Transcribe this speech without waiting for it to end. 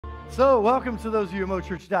So, welcome to those of you at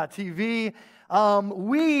mochurch.tv.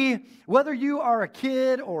 Whether you are a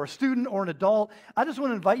kid or a student or an adult, I just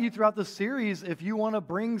want to invite you throughout this series, if you want to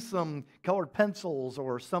bring some colored pencils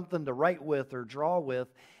or something to write with or draw with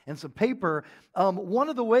and some paper, one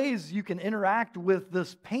of the ways you can interact with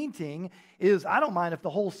this painting is, I don't mind if the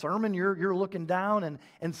whole sermon you're looking down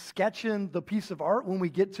and sketching the piece of art when we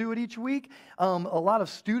get to it each week. A lot of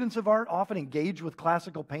students of art often engage with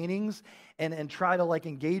classical paintings and try to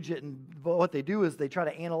engage it, and what they do is they try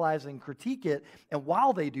to analyze and critique it, and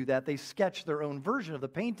while they do that, they sketch their own version of the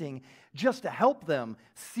painting just to help them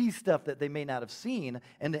see stuff that they may not have seen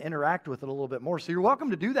and to interact with it a little bit more. So you're welcome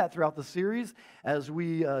to do that throughout the series as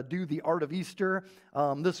we do the Art of Easter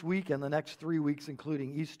this week and the next 3 weeks,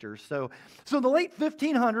 including Easter. So in the late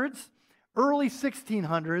 1500s, early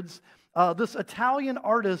 1600s, this Italian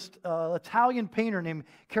artist, Italian painter named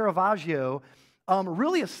Caravaggio,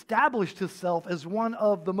 really established himself as one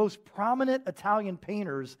of the most prominent Italian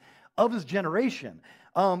painters of his generation.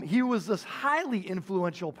 He was this highly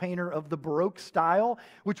influential painter of the Baroque style,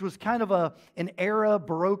 which was kind of an era.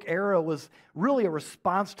 Baroque era was really a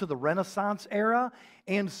response to the Renaissance era.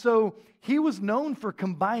 And so he was known for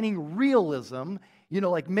combining realism,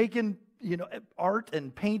 like making, art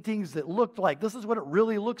and paintings that looked like, this is what it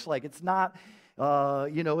really looks like. It's not,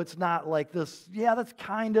 it's not like this,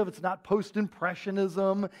 it's not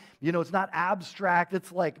post-impressionism, it's not abstract.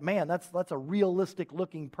 It's like, man, that's a realistic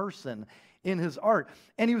looking person in his art.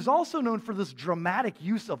 And he was also known for this dramatic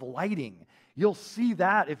use of lighting. You'll see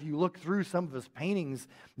that if you look through some of his paintings,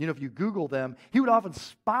 if you Google them. He would often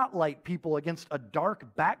spotlight people against a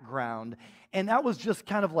dark background, and that was just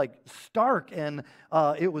kind of stark, and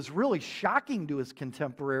it was really shocking to his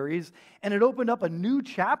contemporaries, and it opened up a new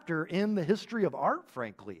chapter in the history of art,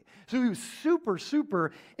 frankly. So he was super,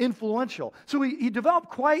 super influential. So he developed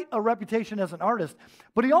quite a reputation as an artist,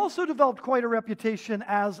 but he also developed quite a reputation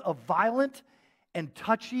as a violent and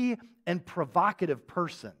touchy and provocative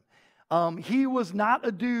person. He was not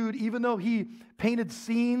a dude, even though he painted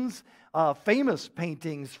scenes, famous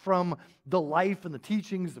paintings from the life and the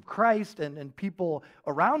teachings of Christ and people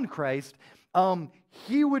around Christ.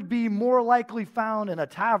 He would be more likely found in a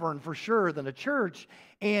tavern for sure than a church,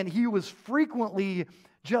 and he was frequently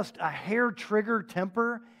just a hair-trigger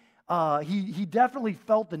temper. He definitely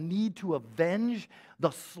felt the need to avenge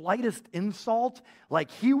the slightest insult.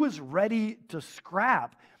 He was ready to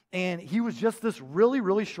scrap. And he was just this really,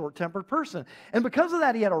 really short-tempered person. And because of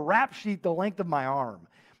that, he had a rap sheet the length of my arm.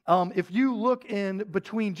 If you look in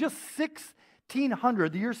between just the year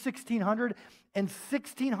 1600 and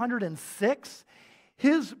 1606,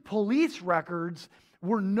 his police records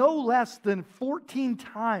were no less than 14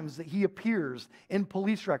 times that he appears in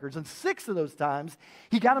police records. And 6 of those times,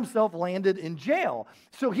 he got himself landed in jail.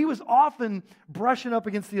 So he was often brushing up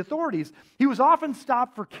against the authorities. He was often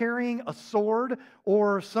stopped for carrying a sword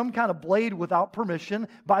or some kind of blade without permission.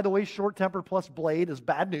 By the way, short temper plus blade is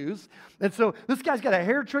bad news. And so this guy's got a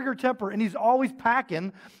hair-trigger temper, and he's always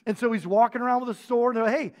packing. And so he's walking around with a sword, and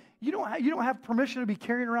hey, you don't have permission to be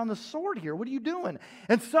carrying around the sword here. What are you doing?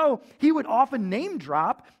 And so he would often name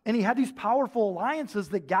drop, and he had these powerful alliances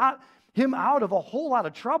that got him out of a whole lot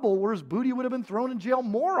of trouble, where his booty would have been thrown in jail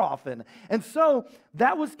more often. And so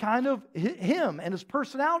that was kind of him and his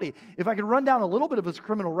personality. If I could run down a little bit of his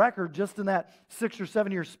criminal record just in that 6 or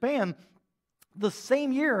 7 year span, the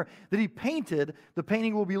same year that he painted the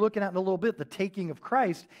painting we'll be looking at in a little bit, The Taking of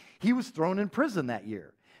Christ, he was thrown in prison that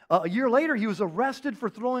year. A year later, he was arrested for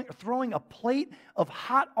throwing a plate of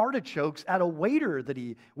hot artichokes at a waiter that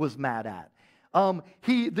he was mad at.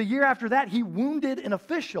 The year after that, he wounded an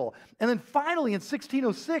official. And then finally, in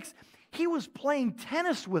 1606, he was playing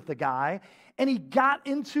tennis with a guy, and he got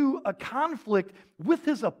into a conflict with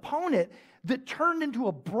his opponent that turned into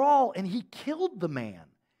a brawl, and he killed the man.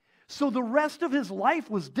 So the rest of his life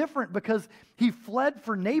was different because he fled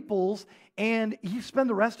for Naples, and he spent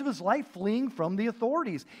the rest of his life fleeing from the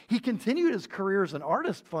authorities. He continued his career as an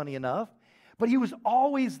artist, funny enough, but he was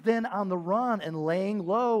always then on the run and laying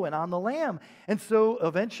low and on the lam. And so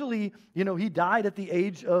eventually, he died at the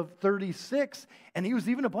age of 36, and he was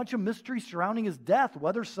even a bunch of mystery surrounding his death,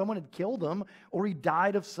 whether someone had killed him or he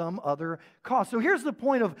died of some other cause. So here's the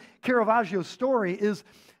point of Caravaggio's story is,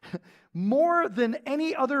 more than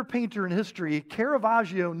any other painter in history,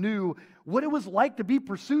 Caravaggio knew what it was like to be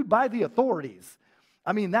pursued by the authorities.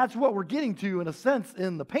 I mean, that's what we're getting to, in a sense,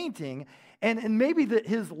 in the painting. And maybe that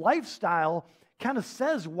his lifestyle kind of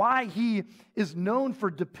says why he is known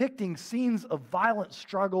for depicting scenes of violent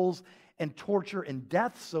struggles and torture and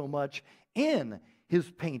death so much in his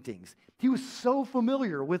paintings. He was so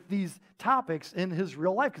familiar with these topics in his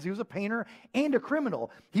real life because he was a painter and a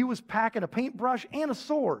criminal. He was packing a paintbrush and a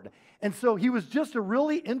sword. And so he was just a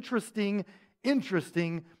really interesting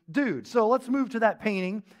dude. So let's move to that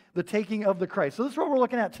painting, The Taking of the Christ. So this is what we're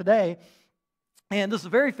looking at today. And this is a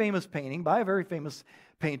very famous painting by a very famous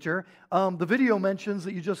painter. The video mentions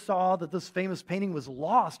that you just saw that this famous painting was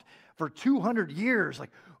lost for 200 years.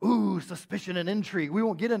 Like, ooh, suspicion and intrigue. We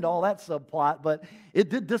won't get into all that subplot, but it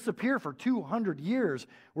did disappear for 200 years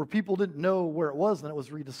where people didn't know where it was, and it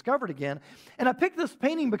was rediscovered again. And I picked this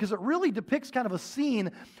painting because it really depicts kind of a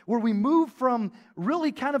scene where we move from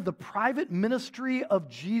really kind of the private ministry of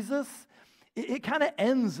Jesus. It kind of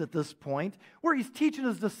ends at this point where he's teaching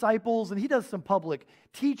his disciples and he does some public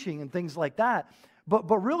teaching and things like that. But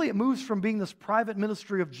really it moves from being this private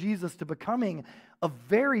ministry of Jesus to becoming a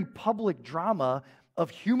very public drama of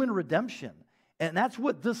human redemption. And that's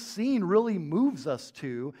what this scene really moves us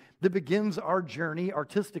to that begins our journey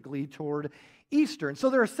artistically toward Easter. And so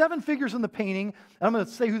there are 7 figures in the painting. I'm going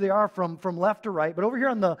to say who they are from left to right. But over here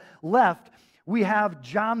on the left, we have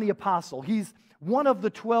John the Apostle. He's one of the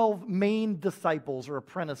 12 main disciples or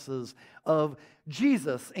apprentices of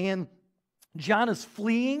Jesus. And John is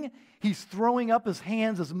fleeing. He's throwing up his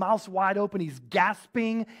hands, his mouth's wide open. He's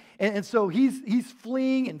gasping. And so he's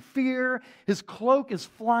fleeing in fear. His cloak is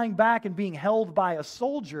flying back and being held by a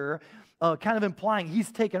soldier, kind of implying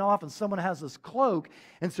he's taken off and someone has his cloak.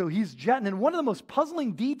 And so he's jetting. And one of the most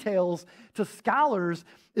puzzling details to scholars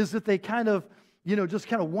is that they kind of just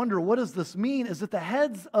kind of wonder, what does this mean? Is that the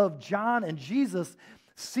heads of John and Jesus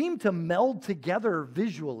seem to meld together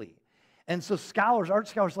visually. And so art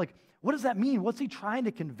scholars, like, what does that mean? What's he trying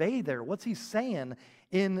to convey there? What's he saying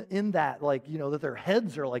in that, that their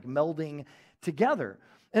heads are like melding together?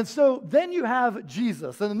 And so then you have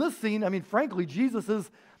Jesus. And in this scene, frankly, Jesus is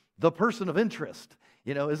the person of interest,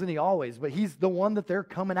 isn't he always? But he's the one that they're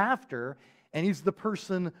coming after, and he's the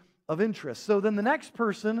person of interest. So then the next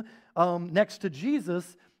person next to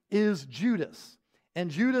Jesus is Judas. And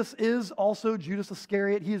Judas is also Judas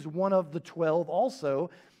Iscariot. He is one of the 12 also.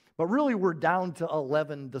 But really we're down to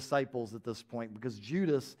 11 disciples at this point because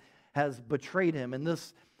Judas has betrayed him. And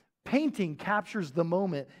this painting captures the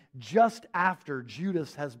moment just after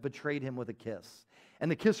Judas has betrayed him with a kiss.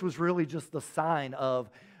 And the kiss was really just the sign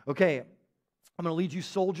of, okay, I'm going to lead you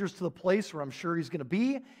soldiers to the place where I'm sure he's going to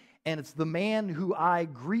be. And it's the man who I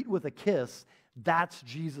greet with a kiss. That's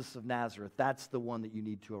Jesus of Nazareth. That's the one that you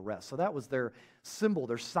need to arrest. So that was their symbol,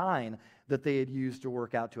 their sign that they had used to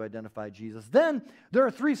work out to identify Jesus. Then there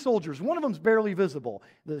are 3 soldiers. One of them's barely visible.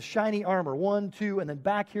 The shiny armor, 1, 2, and then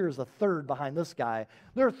back here is a third behind this guy.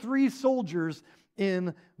 There are 3 soldiers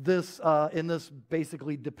in this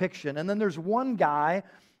basically depiction. And then there's one guy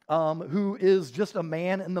who is just a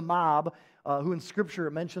man in the mob, who in Scripture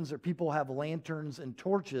it mentions that people have lanterns and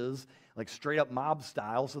torches, like straight up mob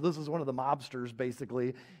style. So this is one of the mobsters,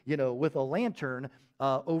 basically, with a lantern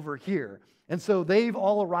over here. And so they've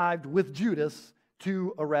all arrived with Judas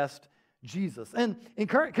to arrest Jesus. And in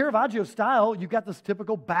Caravaggio style, you've got this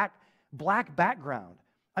typical black background.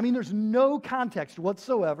 There's no context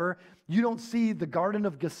whatsoever. You don't see the Garden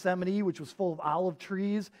of Gethsemane, which was full of olive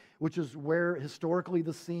trees, which is where historically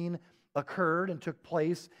the scene occurred and took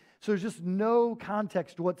place. So there's just no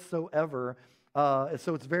context whatsoever.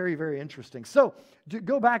 So it's very, very interesting. So to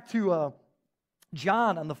go back to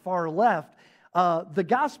John on the far left, the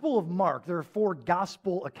Gospel of Mark, there are 4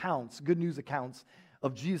 gospel accounts, good news accounts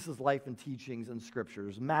of Jesus' life and teachings in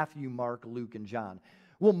Scriptures: Matthew, Mark, Luke, and John.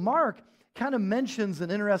 Well, Mark kind of mentions an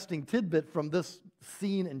interesting tidbit from this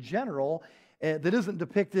scene in general that isn't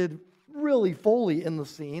depicted really fully in the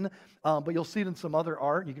scene, but you'll see it in some other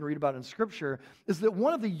art, and you can read about it in Scripture, is that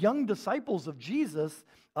one of the young disciples of Jesus,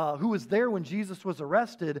 who was there when Jesus was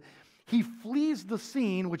arrested, he flees the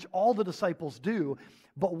scene, which all the disciples do,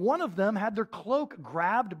 but one of them had their cloak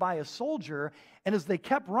grabbed by a soldier, and as they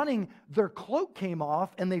kept running, their cloak came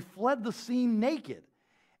off, and they fled the scene naked.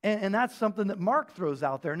 And that's something that Mark throws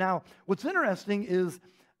out there. Now, what's interesting is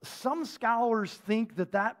some scholars think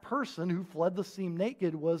that person who fled the scene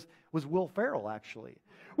naked was Will Ferrell, actually.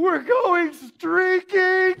 We're going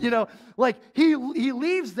streaking! Like he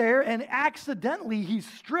leaves there and accidentally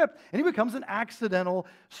he's stripped and he becomes an accidental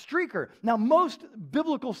streaker. Now, most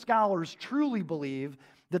biblical scholars truly believe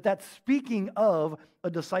that that's speaking of a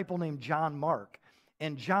disciple named John Mark.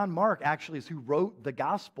 And John Mark actually is who wrote the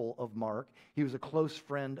Gospel of Mark. He was a close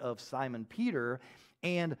friend of Simon Peter.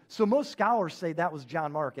 And so most scholars say that was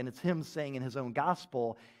John Mark, and it's him saying in his own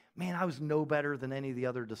gospel, man, I was no better than any of the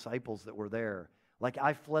other disciples that were there. Like,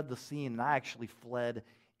 I fled the scene, and I actually fled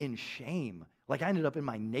in shame. Like I ended up in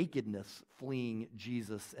my nakedness fleeing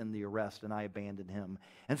Jesus and the arrest, and I abandoned him.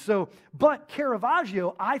 And so, but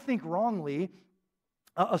Caravaggio, I think wrongly,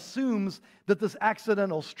 assumes that this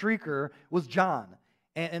accidental streaker was John.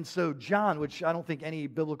 And so John, which I don't think any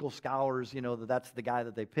biblical scholars, that's the guy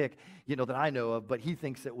that they pick, that I know of, but he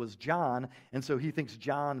thinks it was John, and so he thinks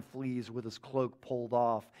John flees with his cloak pulled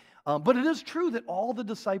off. But it is true that all the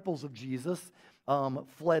disciples of Jesus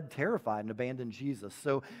fled terrified and abandoned Jesus.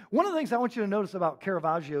 So one of the things I want you to notice about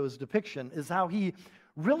Caravaggio's depiction is how he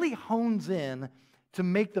really hones in to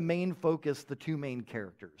make the main focus the two main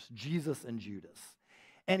characters, Jesus and Judas.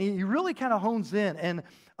 And he really kind of hones in, and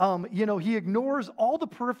he ignores all the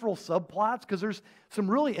peripheral subplots, because there's some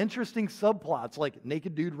really interesting subplots, like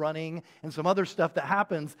naked dude running and some other stuff that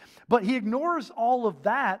happens. But he ignores all of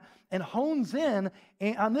that and hones in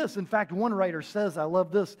on this. In fact, one writer says, I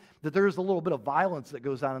love this, that there is a little bit of violence that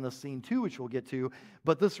goes on in this scene too, which we'll get to.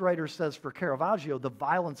 But this writer says, for Caravaggio, the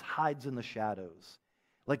violence hides in the shadows.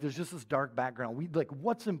 Like there's just this dark background.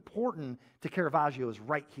 What's important to Caravaggio is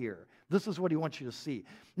right here. This is what he wants you to see.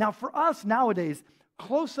 Now, for us nowadays,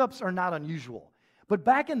 close-ups are not unusual. But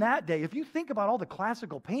back in that day, if you think about all the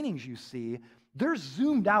classical paintings you see, they're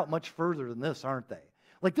zoomed out much further than this, aren't they?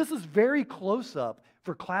 Like this is very close-up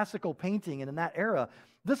for classical painting, and in that era,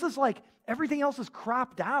 this is like everything else is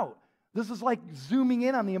cropped out. This is like zooming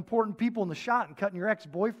in on the important people in the shot and cutting your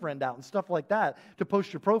ex-boyfriend out and stuff like that to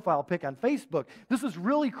post your profile pic on Facebook. This is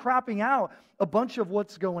really cropping out a bunch of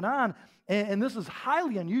what's going on. And this is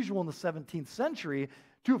highly unusual in the 17th century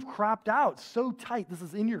to have cropped out so tight. This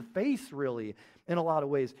is in your face, really, in a lot of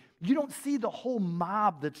ways. You don't see the whole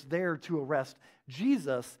mob that's there to arrest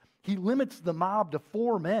Jesus. He limits the mob to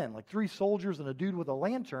 4 men, like 3 soldiers and a dude with a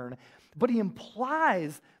lantern. But he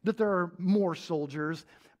implies that there are more soldiers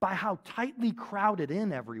by how tightly crowded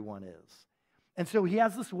in everyone is. And so he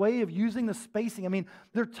has this way of using the spacing. I mean,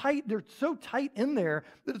 they're so tight in there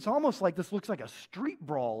that it's almost like this looks like a street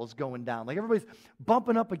brawl is going down. Like everybody's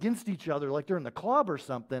bumping up against each other like they're in the club or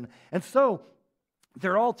something. And so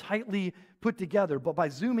they're all tightly put together. But by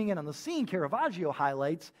zooming in on the scene, Caravaggio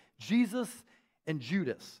highlights Jesus and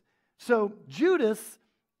Judas. So Judas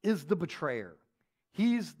is the betrayer.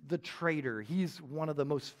 He's the traitor. He's one of the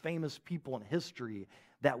most famous people in history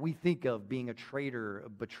that we think of being a traitor, a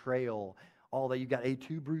betrayal, all that. You got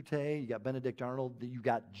A2 Brute, you got Benedict Arnold, you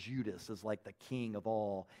got Judas as like the king of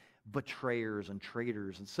all betrayers and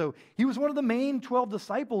traitors. And so he was one of the main 12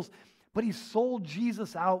 disciples, but he sold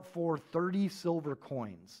Jesus out for 30 silver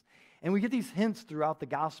coins. And we get these hints throughout the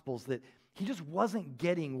Gospels that he just wasn't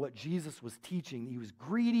getting what Jesus was teaching. He was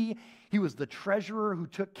greedy. He was the treasurer who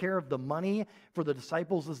took care of the money for the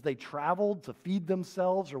disciples as they traveled to feed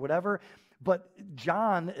themselves or whatever. But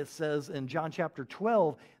John, it says in John chapter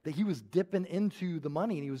 12, that he was dipping into the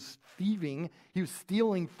money and he was thieving. He was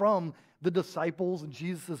stealing from the disciples and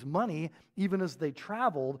Jesus' money even as they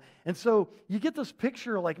traveled. And so you get this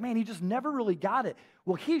picture like, man, he just never really got it.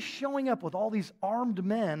 Well, he's showing up with all these armed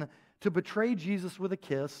men to betray Jesus with a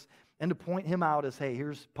kiss and to point him out as, hey,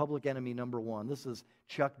 here's public enemy number 1. This is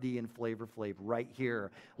Chuck D and Flavor Flav right here.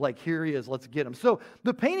 Like, here he is. Let's get him. So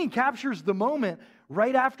the painting captures the moment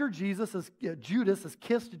right after Judas has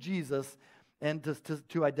kissed Jesus and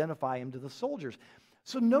to identify him to the soldiers.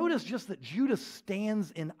 So notice just that Judas stands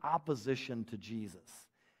in opposition to Jesus.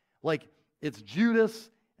 Like, it's Judas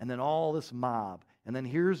and then all this mob. And then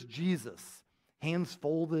here's Jesus, hands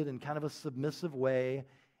folded in kind of a submissive way.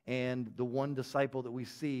 And the one disciple that we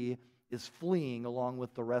see is fleeing along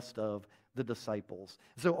with the rest of the disciples.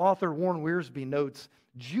 So author Warren Wiersbe notes,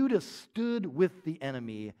 Judas stood with the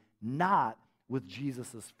enemy, not with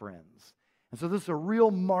Jesus' friends. And so this is a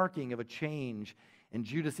real marking of a change in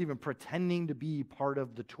Judas even pretending to be part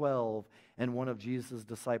of the 12 and one of Jesus'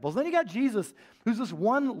 disciples. Then you got Jesus, who's this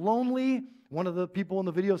one lonely, one of the people in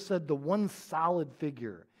the video said, the one solid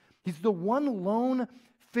figure. He's the one lone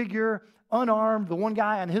figure, unarmed. The one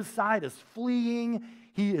guy on his side is fleeing.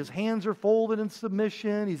 His hands are folded in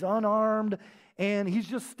submission. He's unarmed. And he's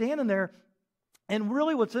just standing there. And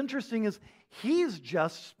really what's interesting is he's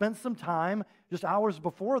just spent some time, just hours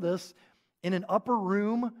before this, in an upper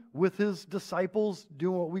room with his disciples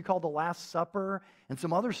doing what we call the Last Supper and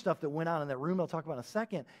some other stuff that went on in that room I'll talk about in a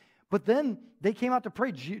second. But then they came out to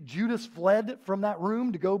pray. Judas fled from that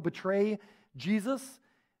room to go betray Jesus.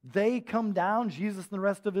 They come down, Jesus and the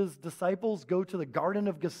rest of his disciples go to the Garden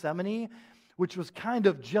of Gethsemane, which was kind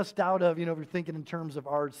of just out of, if you're thinking in terms of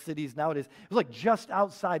our cities nowadays, it was like just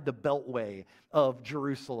outside the beltway of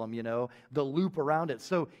Jerusalem, the loop around it.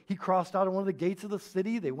 So he crossed out of one of the gates of the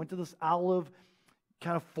city. They went to this olive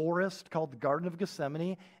kind of forest called the Garden of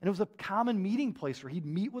Gethsemane, and it was a common meeting place where he'd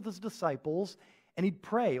meet with his disciples and he'd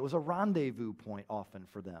pray. It was a rendezvous point often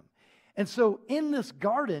for them. And so in this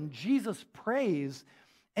garden, Jesus prays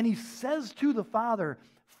and he says to the Father,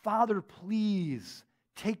 Father, please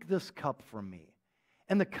take this cup from me.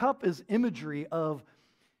 And the cup is imagery of,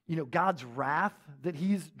 God's wrath that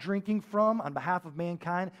he's drinking from on behalf of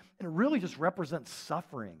mankind. And it really just represents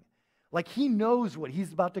suffering. Like he knows what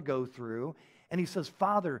he's about to go through. And he says,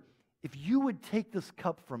 Father, if you would take this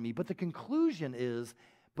cup from me. But the conclusion is,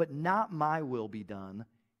 but not my will be done,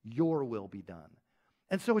 your will be done.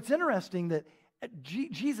 And so it's interesting that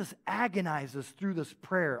Jesus agonizes through this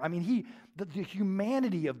prayer. I mean, the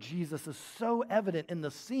humanity of Jesus is so evident in the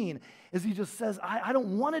scene as he just says, I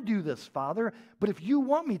don't want to do this, Father, but if you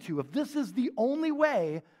want me to, if this is the only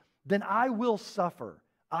way, then I will suffer.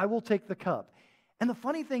 I will take the cup. And the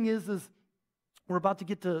funny thing is we're about to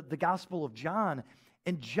get to the Gospel of John,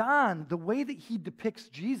 and John, the way that he depicts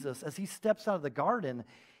Jesus as he steps out of the garden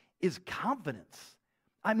is confidence.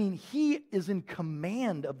 I mean, he is in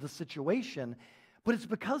command of the situation, but it's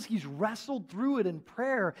because he's wrestled through it in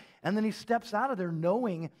prayer, and then he steps out of there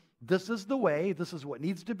knowing this is the way, this is what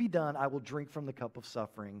needs to be done. I will drink from the cup of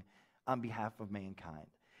suffering on behalf of mankind.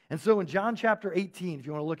 And so in John chapter 18, if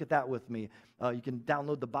you want to look at that with me, you can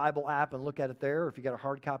download the Bible app and look at it there, or if you got a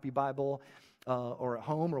hard copy Bible or at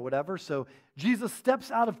home or whatever. So Jesus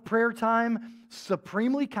steps out of prayer time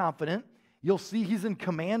supremely confident. You'll see he's in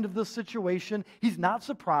command of this situation. He's not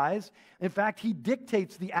surprised. In fact, he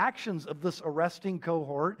dictates the actions of this arresting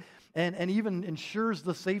cohort and even ensures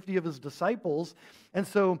the safety of his disciples. And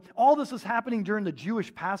so all this is happening during the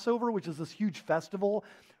Jewish Passover, which is this huge festival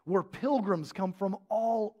where pilgrims come from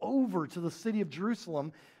all over to the city of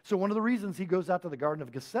Jerusalem. So one of the reasons he goes out to the Garden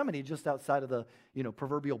of Gethsemane, just outside of the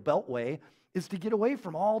proverbial beltway, is to get away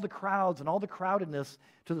from all the crowds and all the crowdedness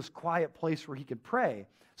to this quiet place where he could pray.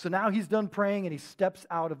 So now he's done praying and he steps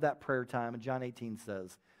out of that prayer time. And John 18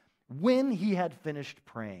 says, when he had finished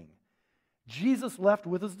praying, Jesus left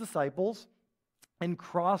with his disciples and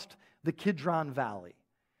crossed the Kidron Valley.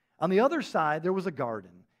 On the other side, there was a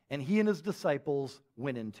garden, and he and his disciples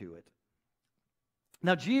went into it.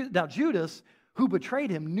 Now Judas, who betrayed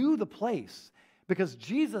him, knew the place because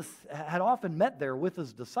Jesus had often met there with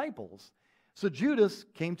his disciples. So Judas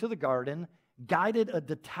came to the garden, guided a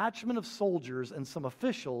detachment of soldiers and some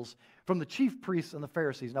officials from the chief priests and the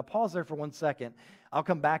Pharisees. Now pause there for 1 second. I'll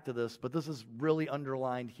come back to this, but this is really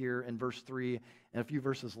underlined here in verse 3 and a few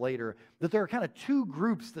verses later, that there are kind of two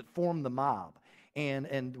groups that form the mob.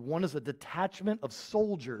 And one is a detachment of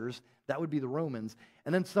soldiers, that would be the Romans,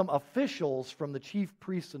 and then some officials from the chief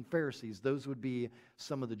priests and Pharisees. Those would be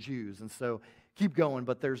some of the Jews. And so keep going,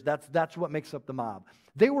 but that's what makes up the mob.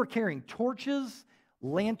 They were carrying torches,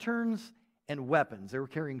 lanterns, and weapons. They were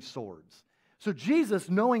carrying swords. So Jesus,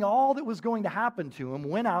 knowing all that was going to happen to him,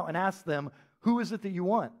 went out and asked them, "Who is it that you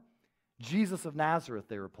want?" "Jesus of Nazareth,"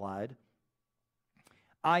 they replied.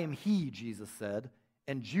 "I am he," Jesus said.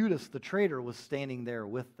 And Judas, the traitor, was standing there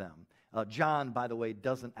with them. John, by the way,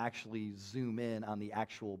 doesn't actually zoom in on the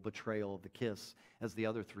actual betrayal of the kiss as the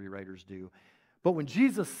other three writers do. But when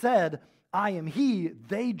Jesus said, "I am he,"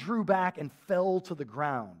 they drew back and fell to the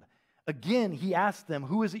ground. Again, he asked them,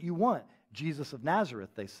 "Who is it you want?" "Jesus of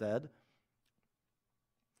Nazareth," they said.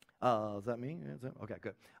 Is that me? Okay,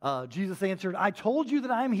 good. Jesus answered, "I told you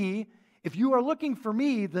that I am he. If you are looking for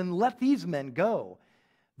me, then let these men go."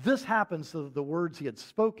 This happened so that the words he had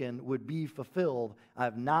spoken would be fulfilled. "I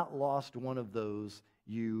have not lost one of those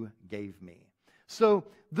you gave me." So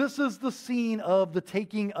this is the scene of the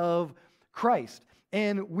taking of Christ.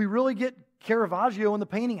 And we really get Caravaggio in the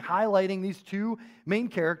painting highlighting these two main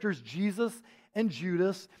characters, Jesus and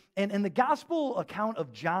Judas. And the gospel account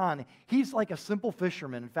of John, he's like a simple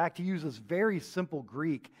fisherman. In fact, he uses very simple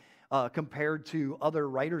Greek compared to other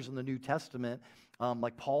writers in the New Testament.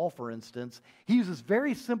 Like Paul, for instance. He uses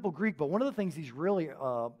very simple Greek, but one of the things he's really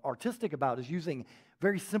artistic about is using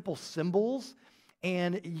very simple symbols.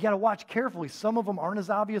 And you got to watch carefully. Some of them aren't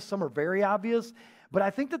as obvious, some are very obvious. But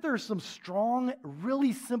I think that there's some strong,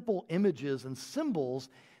 really simple images and symbols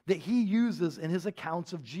that he uses in his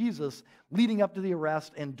accounts of Jesus leading up to the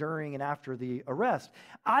arrest and during and after the arrest.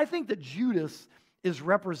 I think that Judas is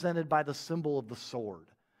represented by the symbol of the sword.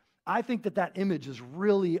 I think that image is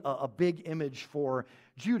really a big image for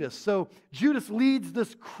Judas. So Judas leads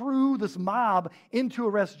this crew, this mob, in to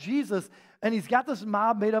arrest Jesus, and he's got this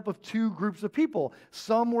mob made up of two groups of people.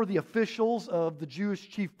 Some were the officials of the Jewish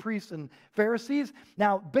chief priests and Pharisees.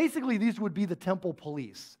 Now, basically, these would be the temple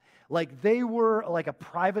police. Like they were like a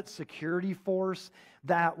private security force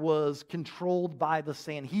that was controlled by the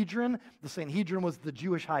Sanhedrin. The Sanhedrin was the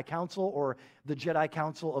Jewish High Council, or the Jedi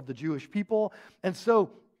Council of the Jewish people. And so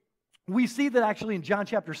we see that actually in John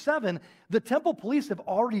chapter 7, the temple police have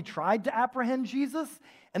already tried to apprehend Jesus,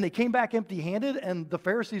 and they came back empty-handed, and the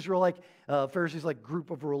Pharisees were like,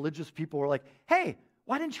 group of religious people were like, hey,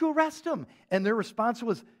 why didn't you arrest him? And their response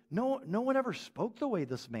was, no one ever spoke the way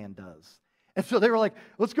this man does. And so they were like,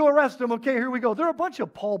 let's go arrest him. Okay, here we go. They're a bunch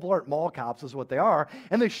of Paul Blart Mall cops is what they are.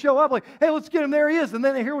 And they show up like, hey, let's get him. There he is. And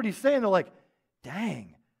then they hear what he's saying. They're like,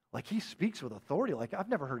 dang, like he speaks with authority. Like I've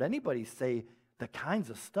never heard anybody say the kinds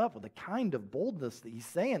of stuff with the kind of boldness that he's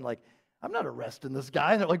saying. Like, I'm not arresting this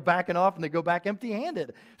guy. And they're like backing off and they go back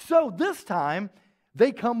empty-handed. So this time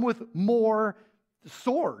they come with more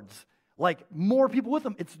swords, like more people with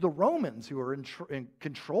them. It's the Romans who are in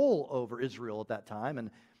control over Israel at that time,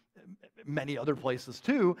 and many other places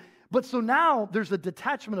too. But so now there's a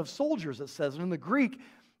detachment of soldiers, it says. And in the Greek,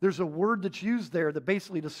 there's a word that's used there that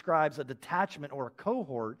basically describes a detachment or a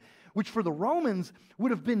cohort, which for the Romans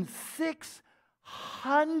would have been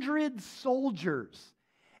 600 soldiers.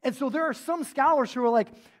 And so there are some scholars who are like,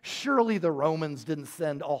 surely the Romans didn't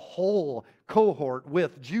send a whole cohort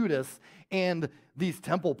with Judas and these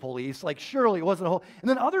temple police. Like, surely it wasn't a whole. And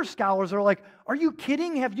then other scholars are like, are you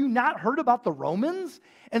kidding? Have you not heard about the Romans?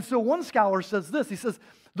 And so one scholar says this. He says,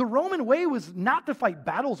 the Roman way was not to fight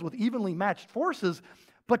battles with evenly matched forces,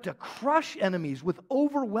 but to crush enemies with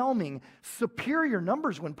overwhelming, superior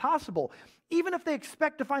numbers when possible, even if they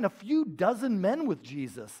expect to find a few dozen men with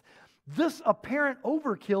Jesus. This apparent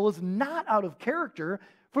overkill is not out of character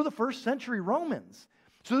for the first century Romans.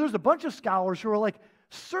 So there's a bunch of scholars who are like,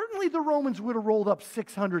 certainly the Romans would have rolled up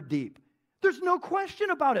 600 deep. There's no question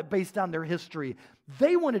about it based on their history.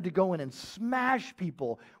 They wanted to go in and smash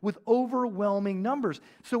people with overwhelming numbers.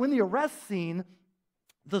 So in the arrest scene,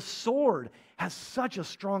 the sword has such a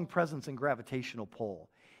strong presence and gravitational pull.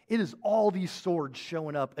 It is all these swords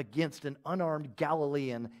showing up against an unarmed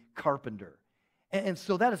Galilean carpenter. And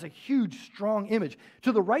so that is a huge, strong image.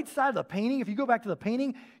 To the right side of the painting, if you go back to the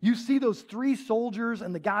painting, you see those three soldiers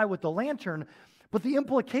and the guy with the lantern. But the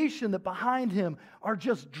implication that behind him are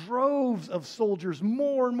just droves of soldiers,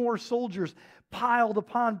 more and more soldiers, piled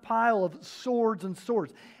upon pile of swords and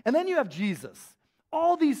swords. And then you have Jesus.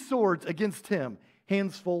 All these swords against him,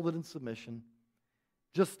 hands folded in submission.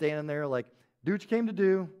 Just standing there like, do what you came to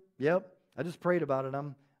do. Yep, I just prayed about it.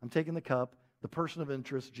 I'm taking the cup. The person of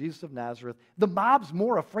interest, Jesus of Nazareth. The mob's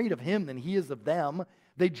more afraid of him than he is of them.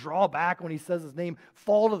 They draw back when he says his name,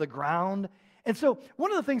 fall to the ground. And so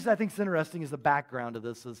one of the things I think is interesting is the background of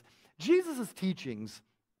this is Jesus' teachings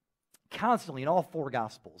constantly in all four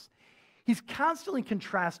Gospels. He's constantly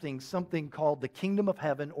contrasting something called the kingdom of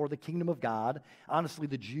heaven or the kingdom of God. Honestly,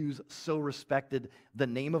 the Jews so respected the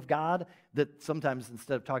name of God that sometimes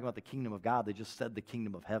instead of talking about the kingdom of God, they just said the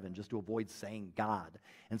kingdom of heaven just to avoid saying God.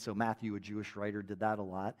 And so Matthew, a Jewish writer, did that a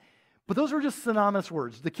lot. But those were just synonymous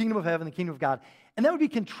words, the kingdom of heaven, the kingdom of God. And that would be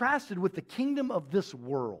contrasted with the kingdom of this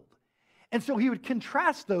world. And so he would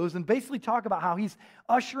contrast those and basically talk about how he's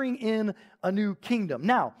ushering in a new kingdom.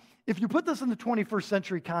 Now, if you put this in the 21st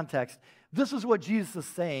century context, this is what Jesus is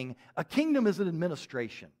saying. A kingdom is an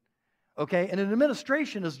administration, okay? And an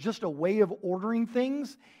administration is just a way of ordering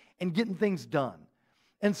things and getting things done.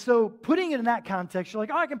 And so putting it in that context, you're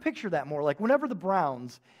like, oh, I can picture that more. Like whenever the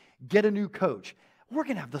Browns get a new coach, we're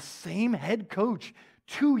going to have the same head coach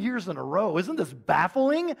 2 years in a row. Isn't this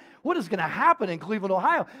baffling? What is going to happen in Cleveland,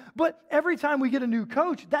 Ohio? But every time we get a new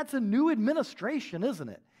coach, that's a new administration, isn't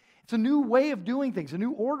it? It's a new way of doing things, a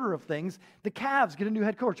new order of things. The Cavs get a new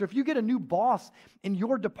head coach. Or if you get a new boss in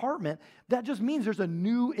your department, that just means there's a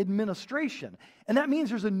new administration. And that means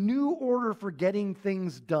there's a new order for getting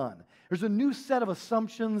things done. There's a new set of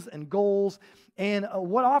assumptions and goals. And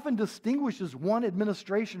what often distinguishes one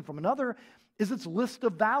administration from another is its list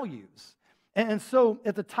of values. And so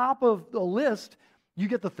at the top of the list, you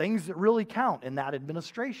get the things that really count in that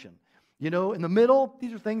administration. You know, in the middle,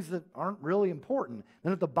 these are things that aren't really important.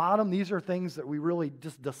 Then at the bottom, these are things that we really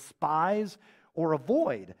just despise or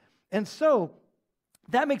avoid. And so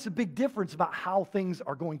that makes a big difference about how things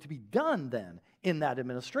are going to be done then in that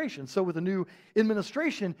administration. So with a new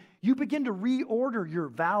administration, you begin to reorder your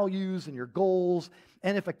values and your goals.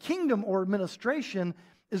 And if a kingdom or administration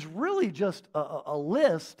is really just a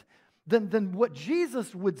list, then what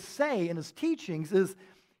Jesus would say in his teachings is,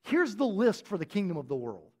 here's the list for the kingdom of the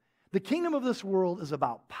world. The kingdom of this world is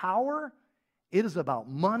about power, it is about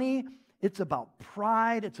money, It's about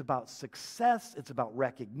pride. It's about success. It's about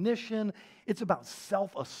recognition. It's about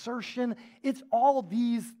self-assertion. It's all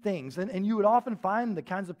these things. And you would often find the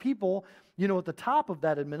kinds of people, at the top of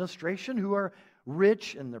that administration who are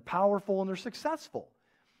rich and they're powerful and they're successful.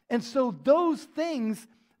 And so those things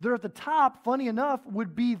that are at the top, funny enough,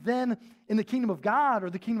 would be then in the kingdom of God or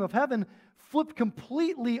the kingdom of heaven flipped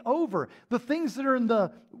completely over. The things that are in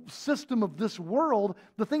the system of this world,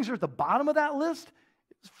 the things that are at the bottom of that list,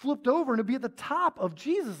 flipped over and it'd be at the top of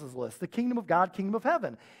Jesus' list, the kingdom of God, kingdom of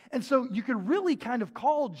heaven. And so you could really kind of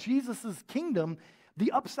call Jesus' kingdom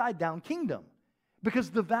the upside down kingdom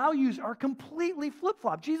because the values are completely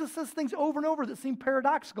flip-flopped. Jesus says things over and over that seem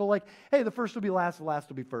paradoxical, like, hey, the first will be last, the last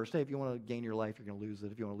will be first. Hey, if you want to gain your life, you're going to lose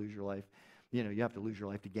it. If you want to lose your life, you have to lose your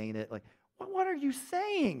life to gain it. Like, what are you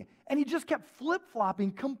saying? And he just kept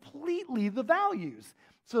flip-flopping completely the values.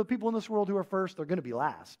 So the people in this world who are first, they're going to be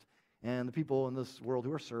last. And the people in this world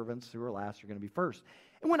who are servants, who are last, are going to be first.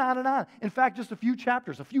 It went on and on. In fact, just a few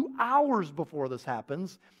chapters, a few hours before this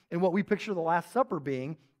happens, and what we picture the Last Supper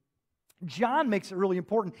being, John makes it really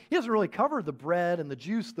important. He doesn't really cover the bread and the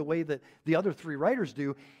juice the way that the other three writers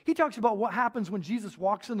do. He talks about what happens when Jesus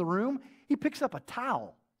walks in the room. He picks up a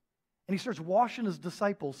towel, and he starts washing his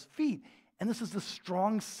disciples' feet. And this is the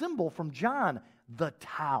strong symbol from John, the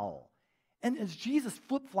towel. And as Jesus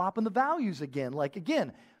flip-flopping the values again, like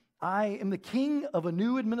again, I am the king of a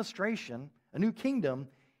new administration, a new kingdom.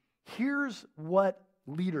 Here's what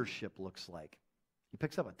leadership looks like. He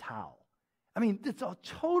picks up a towel. I mean, it's a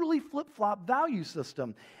totally flip-flop value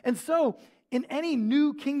system. And so in any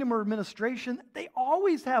new kingdom or administration, they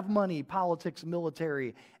always have money, politics,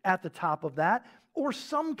 military at the top of that, or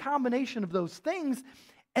some combination of those things.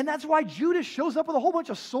 And that's why Judas shows up with a whole bunch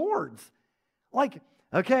of swords. Like,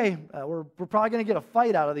 okay, we're probably going to get a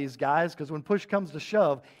fight out of these guys because when push comes to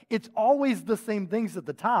shove, it's always the same things at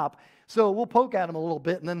the top. So we'll poke at them a little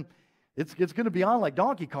bit, and then it's going to be on like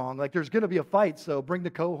Donkey Kong. Like there's going to be a fight, so bring the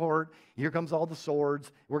cohort. Here comes all the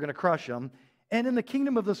swords. We're going to crush them. And in the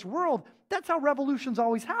kingdom of this world, that's how revolutions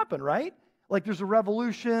always happen, right? Like there's a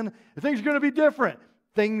revolution. Things are going to be different.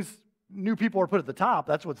 New people are put at the top.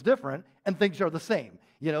 That's what's different. And things are the same.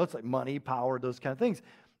 It's like money, power, those kind of things.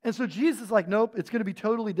 And so Jesus is like, nope, it's going to be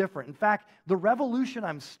totally different. In fact, the revolution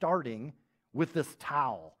I'm starting with this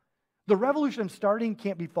towel, the revolution I'm starting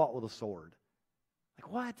can't be fought with a sword.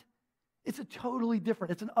 Like what? It's a totally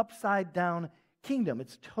different, it's an upside down kingdom.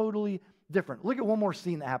 It's totally different. Look at one more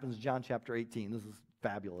scene that happens in John chapter 18. This is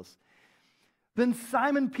fabulous. Then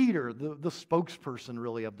Simon Peter, the spokesperson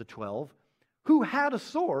really of the 12, who had a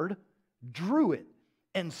sword, drew it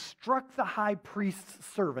and struck the high priest's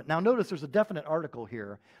servant. Now notice there's a definite article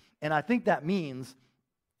here, and I think that means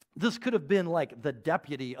this could have been like the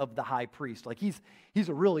deputy of the high priest. Like he's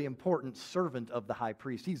a really important servant of the high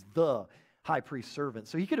priest. He's the high priest servant.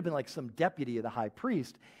 So he could have been like some deputy of the high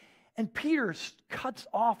priest. And Peter cuts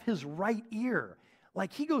off his right ear.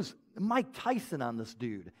 Like he goes Mike Tyson on this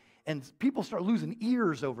dude. And people start losing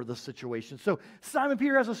ears over this situation. So Simon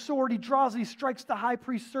Peter has a sword. He draws it. He strikes the high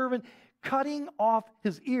priest's servant, cutting off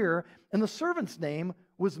his ear, and the servant's name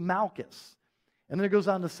was Malchus. And then it goes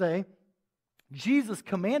on to say, Jesus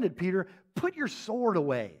commanded Peter, put your sword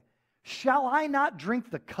away. Shall I not drink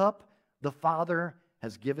the cup the Father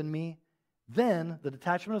has given me? Then the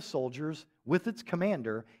detachment of soldiers with its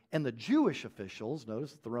commander and the Jewish officials,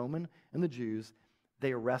 notice the Roman and the Jews,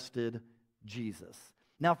 they arrested Jesus.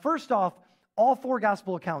 Now, first off, all four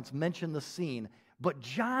gospel accounts mention the scene, but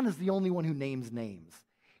John is the only one who names names.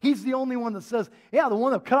 He's the only one that says, yeah, the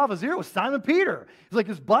one that cut off his ear was Simon Peter. He's like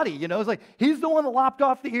his buddy, It's like he's the one that lopped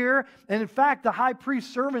off the ear. And in fact, the high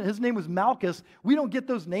priest's servant, his name was Malchus. We don't get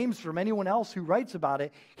those names from anyone else who writes about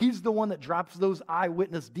it. He's the one that drops those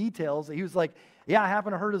eyewitness details. He was like, yeah, I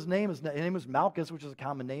happen to heard his name. His name was Malchus, which is a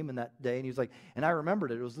common name in that day. And he was like, and I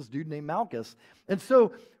remembered it. It was this dude named Malchus. And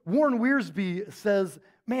so Warren Wiersbe says,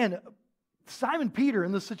 man, Simon Peter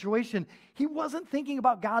in this situation, he wasn't thinking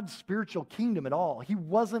about God's spiritual kingdom at all. He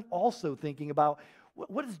wasn't also thinking about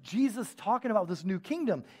what is Jesus talking about with this new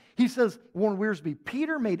kingdom. He says, Warren Wiersbe,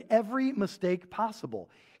 Peter made every mistake possible.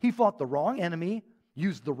 He fought the wrong enemy,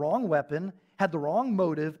 used the wrong weapon, had the wrong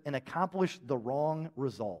motive, and accomplished the wrong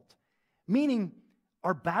result. Meaning,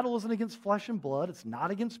 our battle isn't against flesh and blood. It's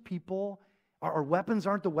not against people. Our weapons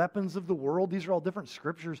aren't the weapons of the world. These are all different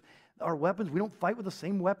scriptures. Our weapons, we don't fight with the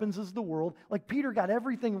same weapons as the world. Like Peter got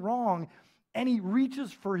everything wrong, and he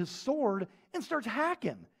reaches for his sword and starts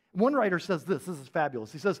hacking. One writer says this is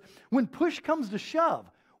fabulous. He says, when push comes to shove,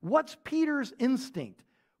 what's Peter's instinct?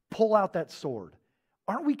 Pull out that sword.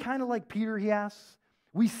 Aren't we kind of like Peter, he asks?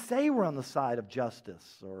 We say we're on the side of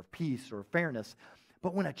justice or of peace or fairness,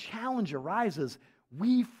 But when a challenge arises,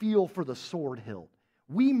 we feel for the sword hilt.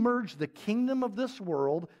 We merge the kingdom of this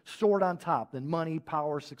world, sword on top, then money,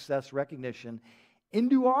 power, success, recognition,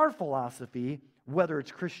 into our philosophy, whether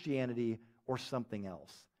it's Christianity or something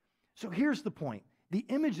else. So here's the point. The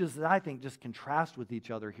images that I think just contrast with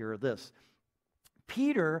each other here are this.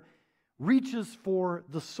 Peter reaches for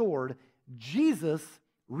the sword. Jesus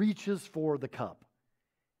reaches for the cup.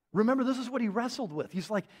 Remember, this is what he wrestled with. He's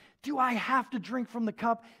like, do I have to drink from the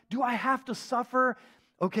cup? Do I have to suffer?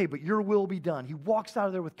 Okay, but your will be done. He walks out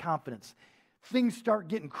of there with confidence. Things start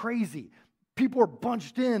getting crazy. People are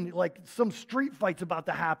bunched in, like some street fight's about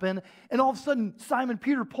to happen. And all of a sudden, Simon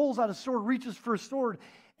Peter pulls out a sword, reaches for a sword,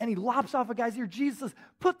 and he lops off a guy's ear. Jesus says,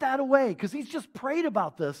 put that away, because he's just prayed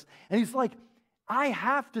about this. And he's like, I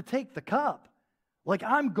have to take the cup. Like,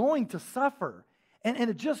 I'm going to suffer. And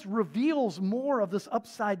it just reveals more of this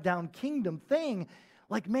upside-down kingdom thing.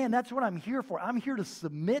 Like, man, that's what I'm here for. I'm here to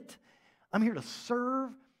submit. I'm here to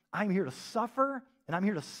serve. I'm here to suffer. And I'm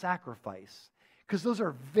here to sacrifice. Because those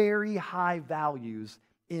are very high values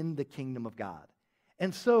in the kingdom of God.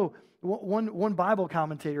 And so one Bible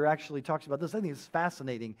commentator actually talks about this. I think it's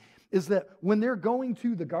fascinating, is that when they're going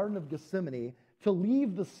to the Garden of Gethsemane to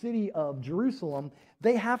leave the city of Jerusalem,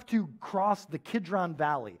 they have to cross the Kidron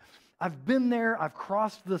Valley. I've been there. I've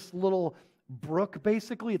crossed this little brook,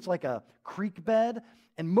 basically. It's like a creek bed.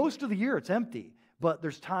 And most of the year, it's empty. But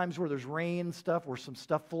there's times where there's rain and stuff, where some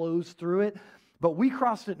stuff flows through it. But we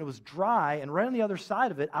crossed it, and it was dry. And right on the other side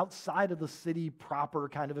of it, outside of the city proper,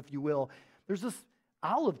 kind of, if you will, there's this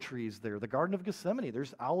olive trees there, the Garden of Gethsemane.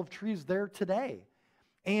 There's olive trees there today.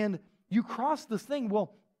 And you cross this thing.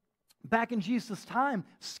 Well, back in Jesus' time,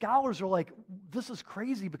 scholars are like, this is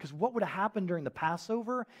crazy, because what would have happened during the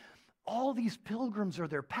Passover? All these pilgrims are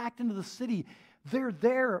there, packed into the city. They're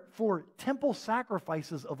there for temple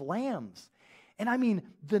sacrifices of lambs. And I mean,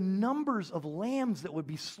 the numbers of lambs that would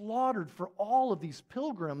be slaughtered for all of these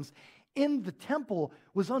pilgrims in the temple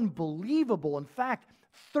was unbelievable. In fact,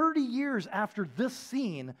 30 years after this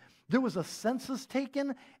scene, there was a census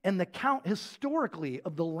taken, and the count historically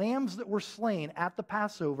of the lambs that were slain at the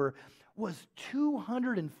Passover was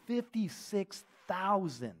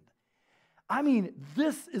 256,000. I mean,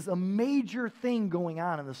 this is a major thing going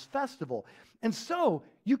on in this festival. And so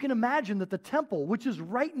you can imagine that the temple, which is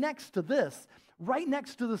right next to this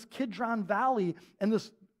Kidron Valley and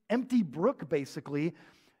this empty brook, basically,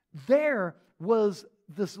 there was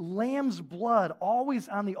this lamb's blood always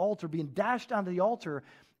on the altar, being dashed onto the altar.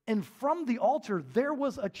 And from the altar, there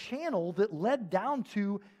was a channel that led down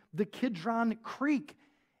to the Kidron Creek.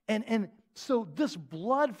 And so this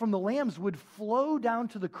blood from the lambs would flow down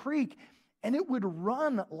to the creek, and it would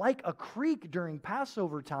run like a creek during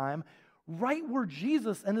Passover time, right where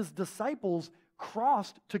Jesus and his disciples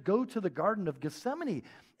crossed to go to the Garden of Gethsemane.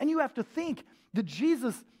 And you have to think that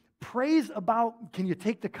Jesus prays about, can you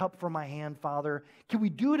take the cup from my hand, Father? Can we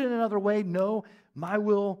do it in another way? No, my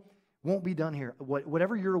will won't be done here.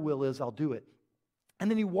 Whatever your will is, I'll do it. And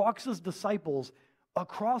then he walks his disciples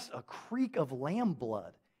across a creek of lamb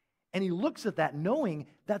blood. And he looks at that knowing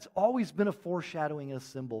that's always been a foreshadowing and a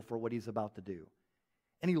symbol for what he's about to do.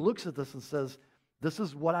 And he looks at this and says, this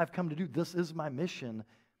is what I've come to do. This is my mission.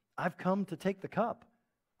 I've come to take the cup.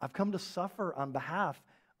 I've come to suffer on behalf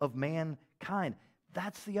of mankind.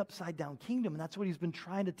 That's the upside down kingdom, and that's what he's been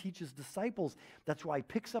trying to teach his disciples. That's why he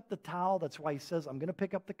picks up the towel. That's why he says, I'm going to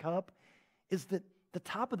pick up the cup, is that the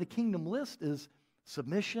top of the kingdom list is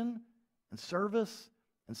submission and service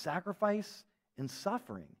and sacrifice and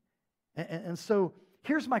suffering. And so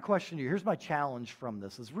here's my question to you. Here's my challenge from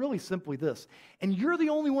this. It's really simply this. And you're the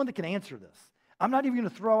only one that can answer this. I'm not even going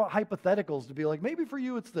to throw out hypotheticals to be like, maybe for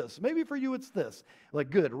you it's this. Maybe for you it's this. Like,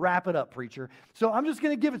 good, wrap it up, preacher. So I'm just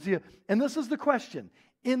going to give it to you. And this is the question.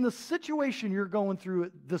 In the situation you're going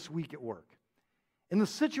through this week at work, in the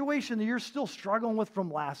situation that you're still struggling with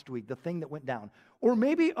from last week, the thing that went down, or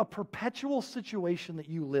maybe a perpetual situation that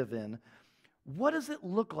you live in, what does it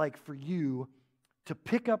look like for you to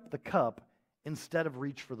pick up the cup instead of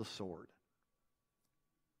reach for the sword?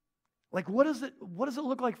 Like, what does it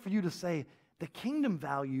look like for you to say, the kingdom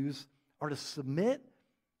values are to submit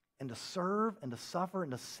and to serve and to suffer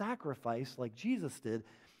and to sacrifice like Jesus did?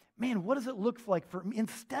 Man, what does it look like for me?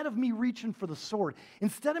 Instead of me reaching for the sword,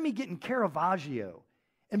 instead of me getting Caravaggio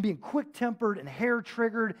and being quick-tempered and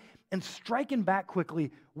hair-triggered and striking back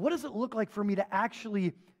quickly, what does it look like for me to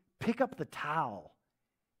actually pick up the towel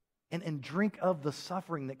and drink of the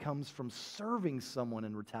suffering that comes from serving someone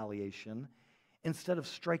in retaliation instead of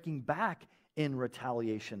striking back in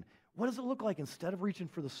retaliation? What does it look like instead of reaching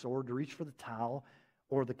for the sword to reach for the towel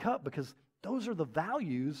or the cup? Because those are the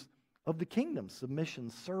values of the kingdom: submission,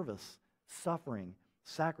 service, suffering,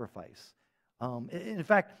 sacrifice. In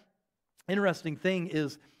fact, interesting thing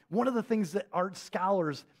is, one of the things that art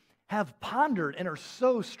scholars have pondered and are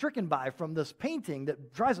so stricken by from this painting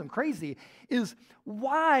that drives them crazy is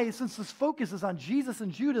why, since this focus is on Jesus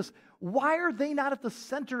and Judas, why are they not at the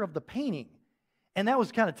center of the painting? And that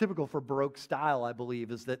was kind of typical for Baroque style, I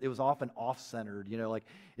believe, is that it was often off-centered, like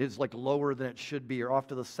it's like lower than it should be or off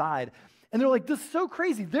to the side. And they're like, this is so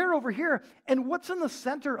crazy. They're over here, and what's in the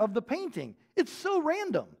center of the painting? It's so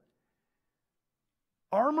random.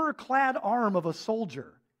 Armor-clad arm of a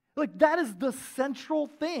soldier. Like, that is the central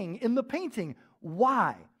thing in the painting.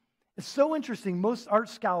 Why? It's so interesting. Most art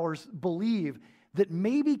scholars believe that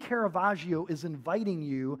maybe Caravaggio is inviting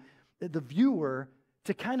you, the viewer,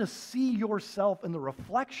 to kind of see yourself in the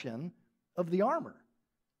reflection of the armor.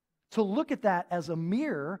 To look at that as a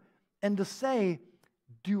mirror and to say,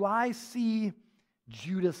 do I see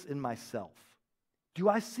Judas in myself? Do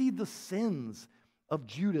I see the sins of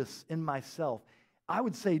Judas in myself? I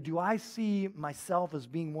would say, do I see myself as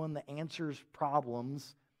being one that answers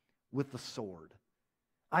problems with the sword?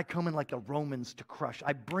 I come in like the Romans to crush.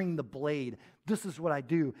 I bring the blade. This is what I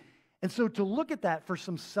do. And so to look at that for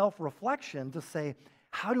some self-reflection, to say,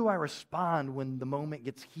 how do I respond when the moment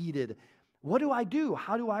gets heated? What do I do?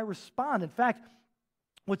 How do I respond? In fact,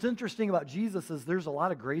 what's interesting about Jesus is there's a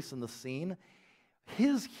lot of grace in the scene.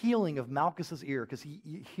 His healing of Malchus's ear, because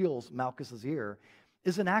he heals Malchus's ear,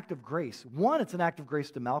 is an act of grace. One, it's an act of grace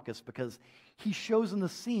to Malchus because he shows in the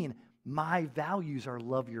scene, my values are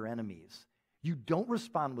love your enemies. You don't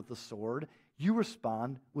respond with the sword. You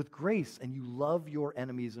respond with grace, and you love your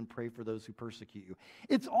enemies and pray for those who persecute you.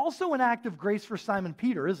 It's also an act of grace for Simon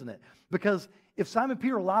Peter, isn't it? Because if Simon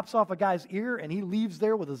Peter lops off a guy's ear and he leaves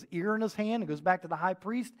there with his ear in his hand and goes back to the high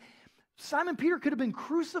priest, Simon Peter could have been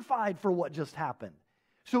crucified for what just happened.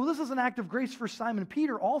 So this is an act of grace for Simon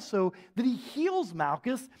Peter also, that he heals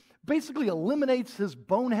Malchus, basically eliminates his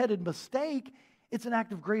boneheaded mistake. It's an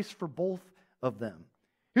act of grace for both of them.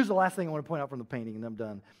 Here's the last thing I want to point out from the painting, and I'm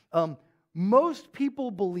done. Most people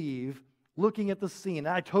believe, looking at the scene, and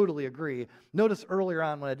I totally agree. Notice earlier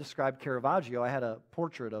on when I described Caravaggio, I had a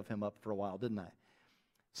portrait of him up for a while, didn't I?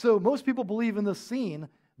 So most people believe in this scene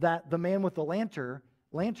that the man with the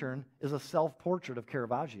lantern is a self-portrait of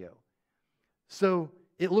Caravaggio. So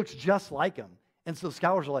it looks just like him. And so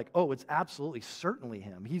scholars are like, oh, it's absolutely certainly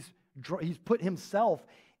him. He's put himself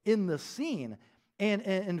in the scene. And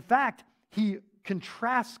in fact, he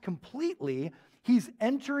contrasts completely. He's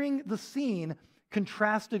entering the scene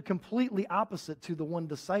contrasted completely opposite to the one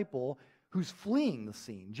disciple who's fleeing the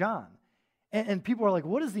scene, John. And people are like,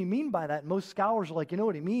 what does he mean by that? And most scholars are like, you know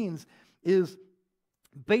what he means is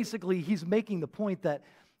basically he's making the point that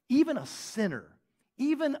even a sinner,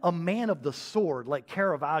 even a man of the sword like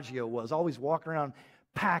Caravaggio was, always walking around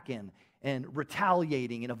packing and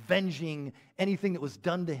retaliating and avenging anything that was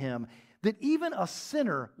done to him, that even a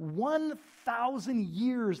sinner 1,000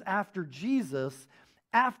 years after Jesus,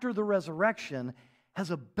 after the resurrection,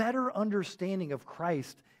 has a better understanding of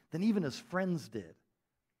Christ than even his friends did.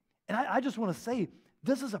 And I just want to say,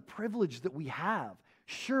 this is a privilege that we have.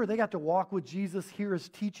 Sure, they got to walk with Jesus, hear his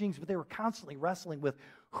teachings, but they were constantly wrestling with,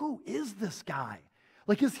 who is this guy?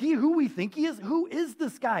 Like, is he who we think he is? Who is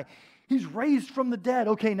this guy? He's raised from the dead.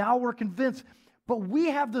 Okay, now we're convinced. But we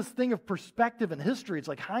have this thing of perspective and history. It's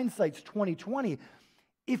like hindsight's 20/20.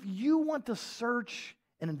 If you want to search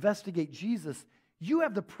and investigate Jesus, you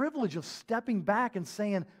have the privilege of stepping back and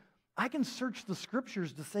saying, I can search the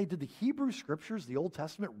scriptures to say, did the Hebrew scriptures, the Old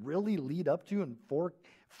Testament, really lead up to and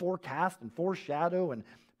forecast and foreshadow and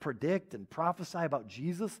predict and prophesy about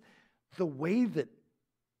Jesus the way that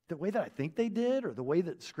I think they did, or the way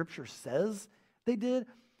that Scripture says they did?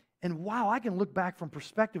 And wow, I can look back from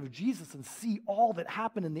perspective of Jesus and see all that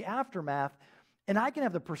happened in the aftermath, and I can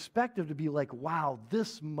have the perspective to be like, wow,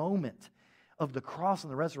 this moment of the cross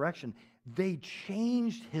and the resurrection, they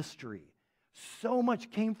changed history. So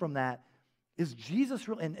much came from that. Is Jesus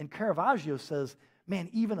real? And Caravaggio says, man,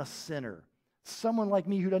 even a sinner, someone like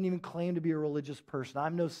me who doesn't even claim to be a religious person,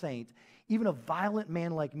 I'm no saint, even a violent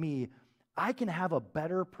man like me, I can have a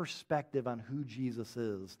better perspective on who Jesus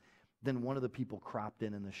is than one of the people cropped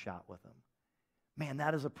in the shot with him. Man,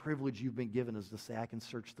 that is a privilege you've been given, is to say, I can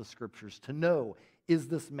search the scriptures to know, is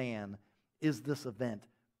this man, is this event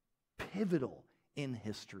pivotal in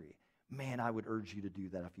history? Man, I would urge you to do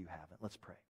that if you haven't. Let's pray.